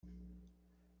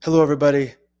Hello,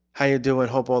 everybody. How you doing?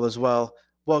 Hope all is well.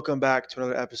 Welcome back to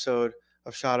another episode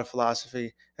of Shot of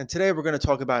Philosophy. And today we're going to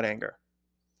talk about anger.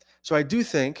 So I do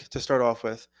think, to start off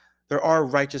with, there are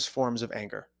righteous forms of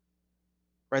anger,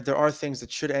 right? There are things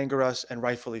that should anger us, and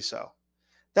rightfully so.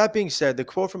 That being said, the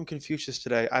quote from Confucius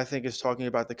today, I think, is talking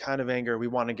about the kind of anger we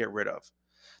want to get rid of,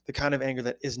 the kind of anger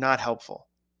that is not helpful,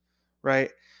 right?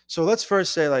 So let's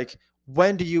first say,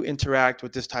 when do you interact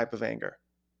with this type of anger?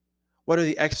 What are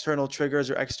the external triggers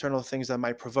or external things that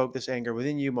might provoke this anger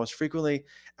within you most frequently?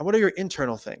 And what are your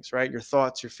internal things, right? Your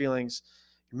thoughts, your feelings,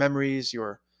 your memories,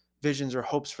 your visions or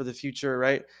hopes for the future,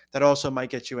 right? That also might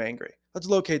get you angry. Let's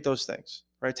locate those things,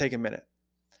 right? Take a minute.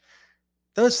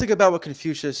 Then let's think about what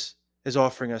Confucius is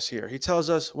offering us here. He tells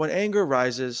us when anger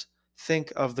rises,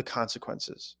 think of the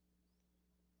consequences.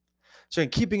 So, in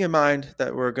keeping in mind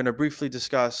that we're going to briefly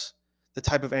discuss the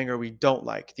type of anger we don't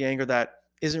like, the anger that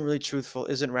isn't really truthful,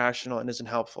 isn't rational, and isn't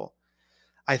helpful.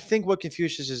 I think what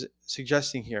Confucius is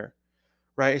suggesting here,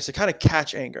 right, is to kind of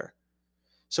catch anger.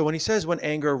 So when he says when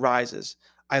anger rises,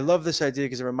 I love this idea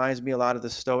because it reminds me a lot of the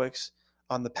Stoics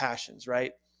on the passions,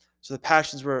 right? So the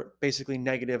passions were basically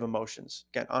negative emotions,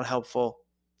 again, unhelpful,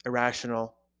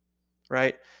 irrational,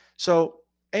 right? So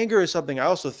anger is something I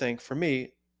also think for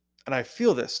me, and I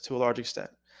feel this to a large extent,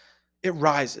 it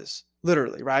rises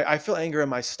literally, right? I feel anger in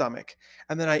my stomach.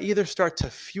 And then I either start to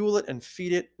fuel it and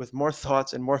feed it with more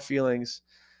thoughts and more feelings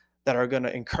that are going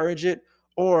to encourage it,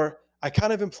 or I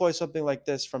kind of employ something like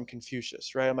this from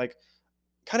Confucius, right? I'm like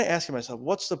kind of asking myself,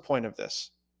 what's the point of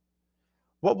this?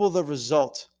 What will the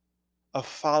result of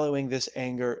following this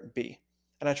anger be?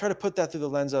 And I try to put that through the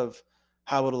lens of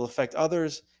how it'll affect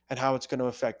others and how it's going to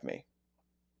affect me,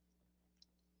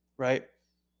 right?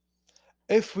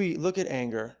 If we look at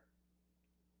anger,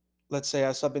 let's say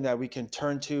as something that we can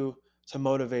turn to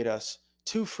motivate us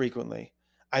too frequently,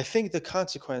 I think the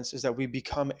consequence is that we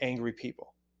become angry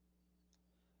people.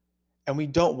 And we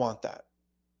don't want that.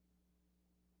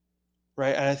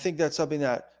 Right? And I think that's something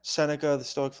that Seneca, the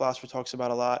Stoic philosopher, talks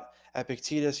about a lot.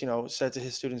 Epictetus, said to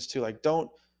his students too, like, don't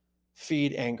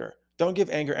feed anger. Don't give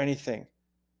anger anything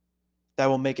that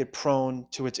will make it prone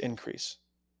to its increase.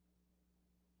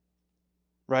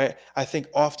 Right? I think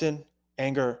often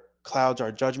anger clouds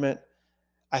our judgment.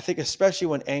 I think especially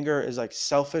when anger is like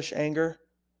selfish anger,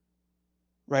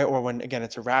 right? Or when again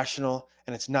it's irrational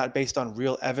and it's not based on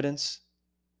real evidence,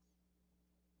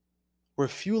 we're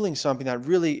fueling something that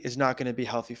really is not going to be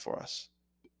healthy for us.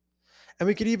 And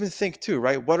we could even think too,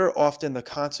 right? What are often the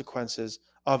consequences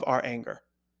of our anger?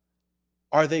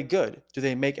 Are they good? Do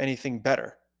they make anything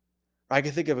better? I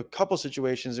can think of a couple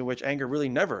situations in which anger really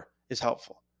never is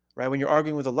helpful, right? When you're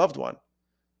arguing with a loved one,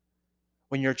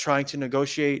 when you're trying to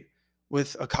negotiate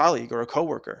with a colleague or a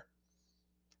coworker.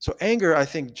 So anger, I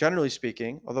think generally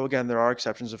speaking, although again there are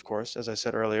exceptions of course, as I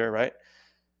said earlier, right?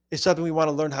 Is something we want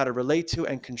to learn how to relate to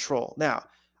and control. Now,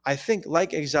 I think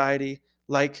like anxiety,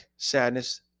 like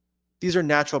sadness, these are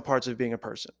natural parts of being a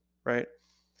person, right?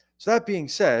 So that being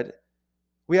said,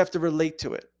 we have to relate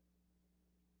to it.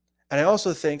 And I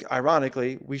also think,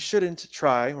 ironically, we shouldn't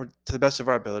try, or to the best of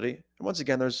our ability, and once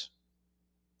again, there's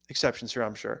exceptions here,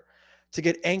 I'm sure, to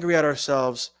get angry at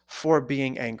ourselves for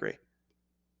being angry.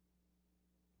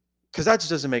 Because that just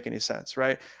doesn't make any sense,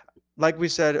 right? Like we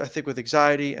said, I think with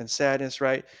anxiety and sadness,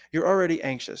 right? You're already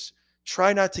anxious.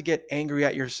 Try not to get angry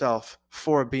at yourself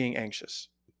for being anxious.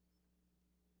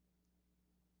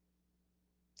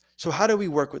 So, how do we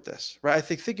work with this, right? I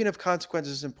think thinking of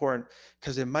consequences is important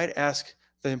because it might ask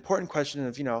the important question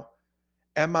of,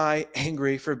 am I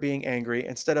angry for being angry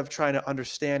instead of trying to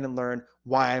understand and learn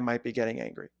why I might be getting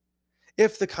angry?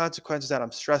 If the consequence is that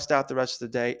I'm stressed out the rest of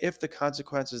the day, if the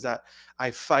consequence is that I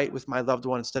fight with my loved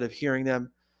one instead of hearing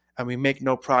them and we make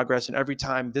no progress, and every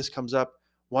time this comes up,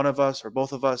 one of us or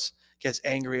both of us gets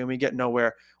angry and we get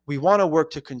nowhere, we want to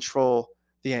work to control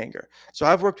the anger. So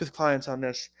I've worked with clients on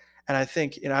this, and I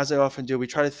think, as I often do, we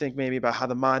try to think maybe about how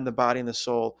the mind, the body, and the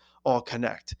soul all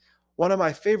connect. One of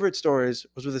my favorite stories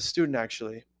was with a student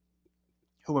actually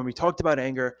who, when we talked about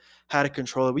anger, how to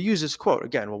control it, we use this quote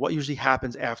again. Well, what usually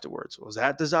happens afterwards? Was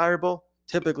that desirable?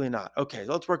 Typically not. Okay,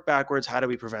 so let's work backwards. How do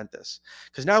we prevent this?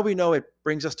 Because now we know it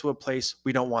brings us to a place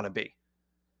we don't want to be,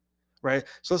 right?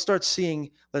 So let's start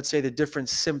seeing, let's say, the different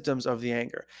symptoms of the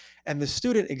anger. And the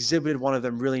student exhibited one of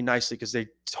them really nicely because they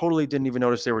totally didn't even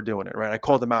notice they were doing it, right? I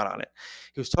called them out on it.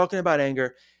 He was talking about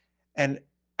anger, and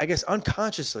I guess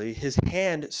unconsciously, his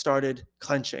hand started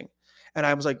clenching. And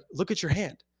I was like, look at your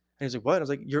hand. And he's like, what? I was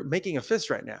like, you're making a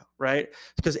fist right now, right?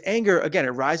 Because anger, again,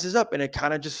 it rises up and it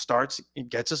kind of just starts, it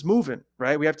gets us moving,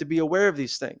 right? We have to be aware of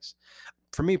these things.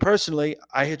 For me personally,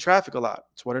 I hit traffic a lot.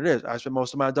 It's what it is. I spent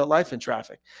most of my adult life in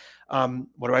traffic.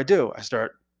 What do? I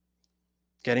start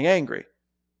getting angry,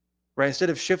 right? Instead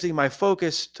of shifting my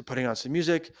focus to putting on some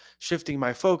music, shifting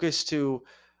my focus to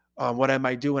what I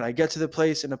might do when I get to the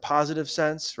place in a positive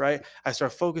sense, right? I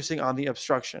start focusing on the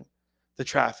obstruction, the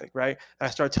traffic, right? And I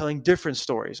start telling different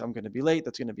stories. I'm going to be late.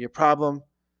 That's going to be a problem.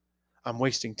 I'm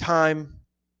wasting time.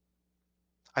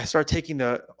 I start taking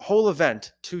the whole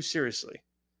event too seriously.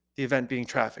 The event being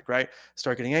traffic, right?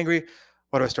 Start getting angry.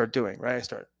 What do I start doing, right? I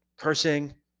start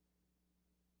cursing.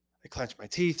 I clench my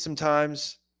teeth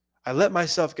sometimes. I let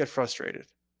myself get frustrated,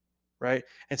 right?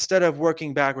 Instead of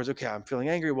working backwards, okay, I'm feeling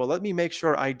angry. Well, let me make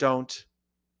sure I don't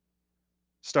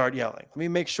start yelling. Let me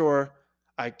make sure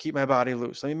I keep my body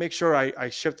loose. Let me make sure I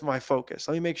shift my focus.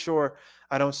 Let me make sure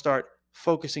I don't start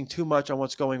focusing too much on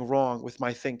what's going wrong with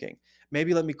my thinking.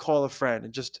 Maybe let me call a friend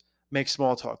and just make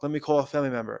small talk. Let me call a family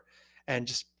member and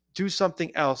just do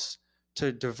something else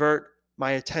to divert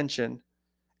my attention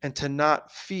and to not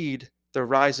feed the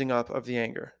rising up of the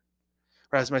anger.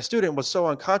 Whereas my student was so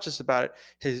unconscious about it,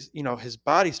 his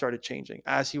body started changing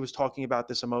as he was talking about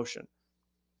this emotion.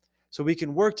 So we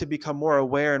can work to become more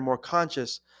aware and more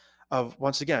conscious of,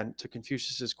 once again, to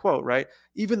Confucius's quote, right?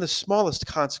 Even the smallest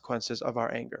consequences of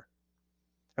our anger,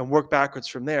 and work backwards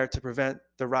from there to prevent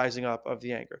the rising up of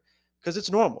the anger. Because it's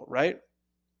normal, right?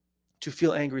 To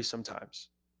feel angry sometimes.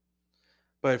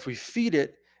 But if we feed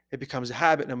it, it becomes a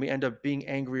habit and we end up being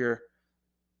angrier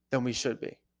than we should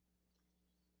be.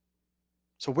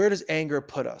 So where does anger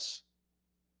put us?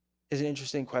 Is an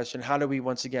interesting question. How do we,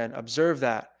 once again, observe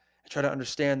that and try to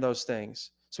understand those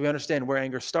things? So we understand where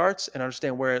anger starts and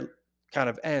understand where it kind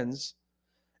of ends.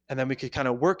 And then we could kind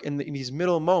of work in these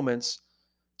middle moments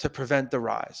to prevent the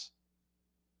rise,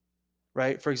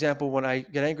 right? For example, when I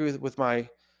get angry with my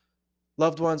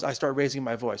loved ones, I start raising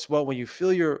my voice. Well, when you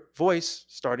feel your voice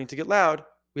starting to get loud,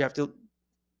 we have to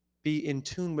be in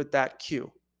tune with that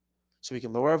cue. So we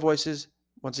can lower our voices.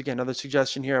 Once again, another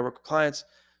suggestion here, I work with clients.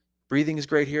 Breathing is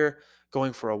great here.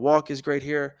 Going for a walk is great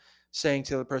here. Saying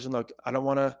to the person, look, I don't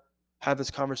want to have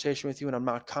this conversation with you and I'm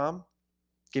not calm.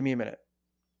 Give me a minute.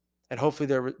 And hopefully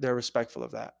they're respectful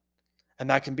of that. And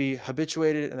that can be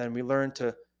habituated. And then we learn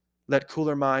to let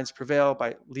cooler minds prevail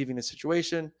by leaving the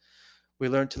situation. We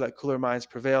learn to let cooler minds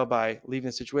prevail by leaving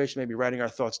the situation, maybe writing our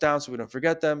thoughts down so we don't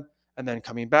forget them, and then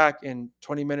coming back in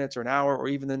 20 minutes or an hour or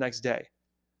even the next day.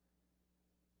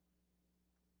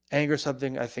 Anger is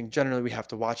something I think generally we have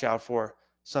to watch out for,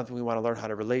 something we want to learn how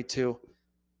to relate to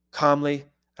calmly.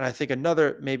 And I think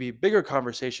another maybe bigger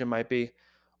conversation might be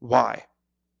why,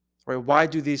 right? Why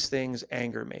do these things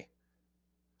anger me?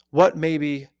 What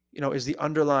maybe, is the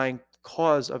underlying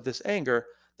cause of this anger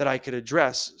that I could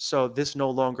address so this no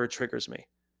longer triggers me?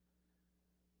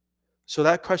 So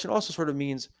that question also sort of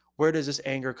means, where does this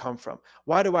anger come from?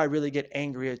 Why do I really get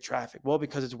angry at traffic? Well,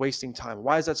 because it's wasting time.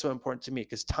 Why is that so important to me?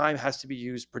 Because time has to be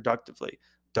used productively.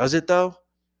 Does it though?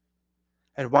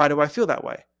 And why do I feel that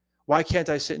way? Why can't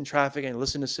I sit in traffic and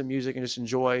listen to some music and just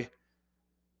enjoy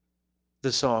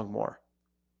the song more?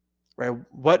 Right?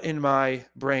 What in my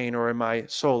brain or in my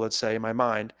soul, let's say, in my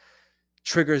mind,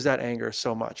 triggers that anger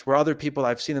so much? Where other people,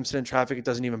 I've seen them sit in traffic, it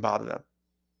doesn't even bother them.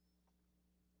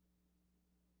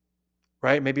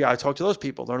 Right? Maybe I talk to those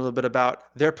people, learn a little bit about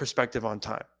their perspective on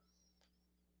time.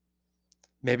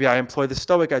 Maybe I employ the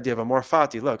Stoic idea of amor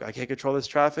fati. Look, I can't control this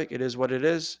traffic. It is what it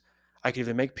is. I can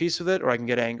either make peace with it or I can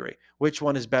get angry. Which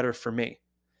one is better for me?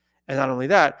 And not only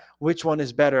that, which one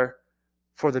is better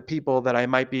for the people that I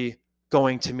might be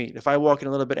going to meet? If I walk in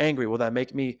a little bit angry, will that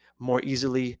make me more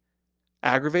easily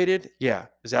aggravated? Yeah.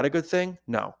 Is that a good thing?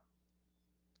 No.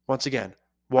 Once again,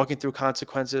 walking through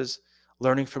consequences,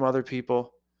 learning from other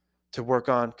people to work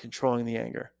on controlling the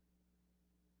anger.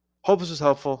 Hope this was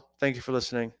helpful. Thank you for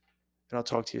listening, and I'll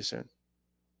talk to you soon.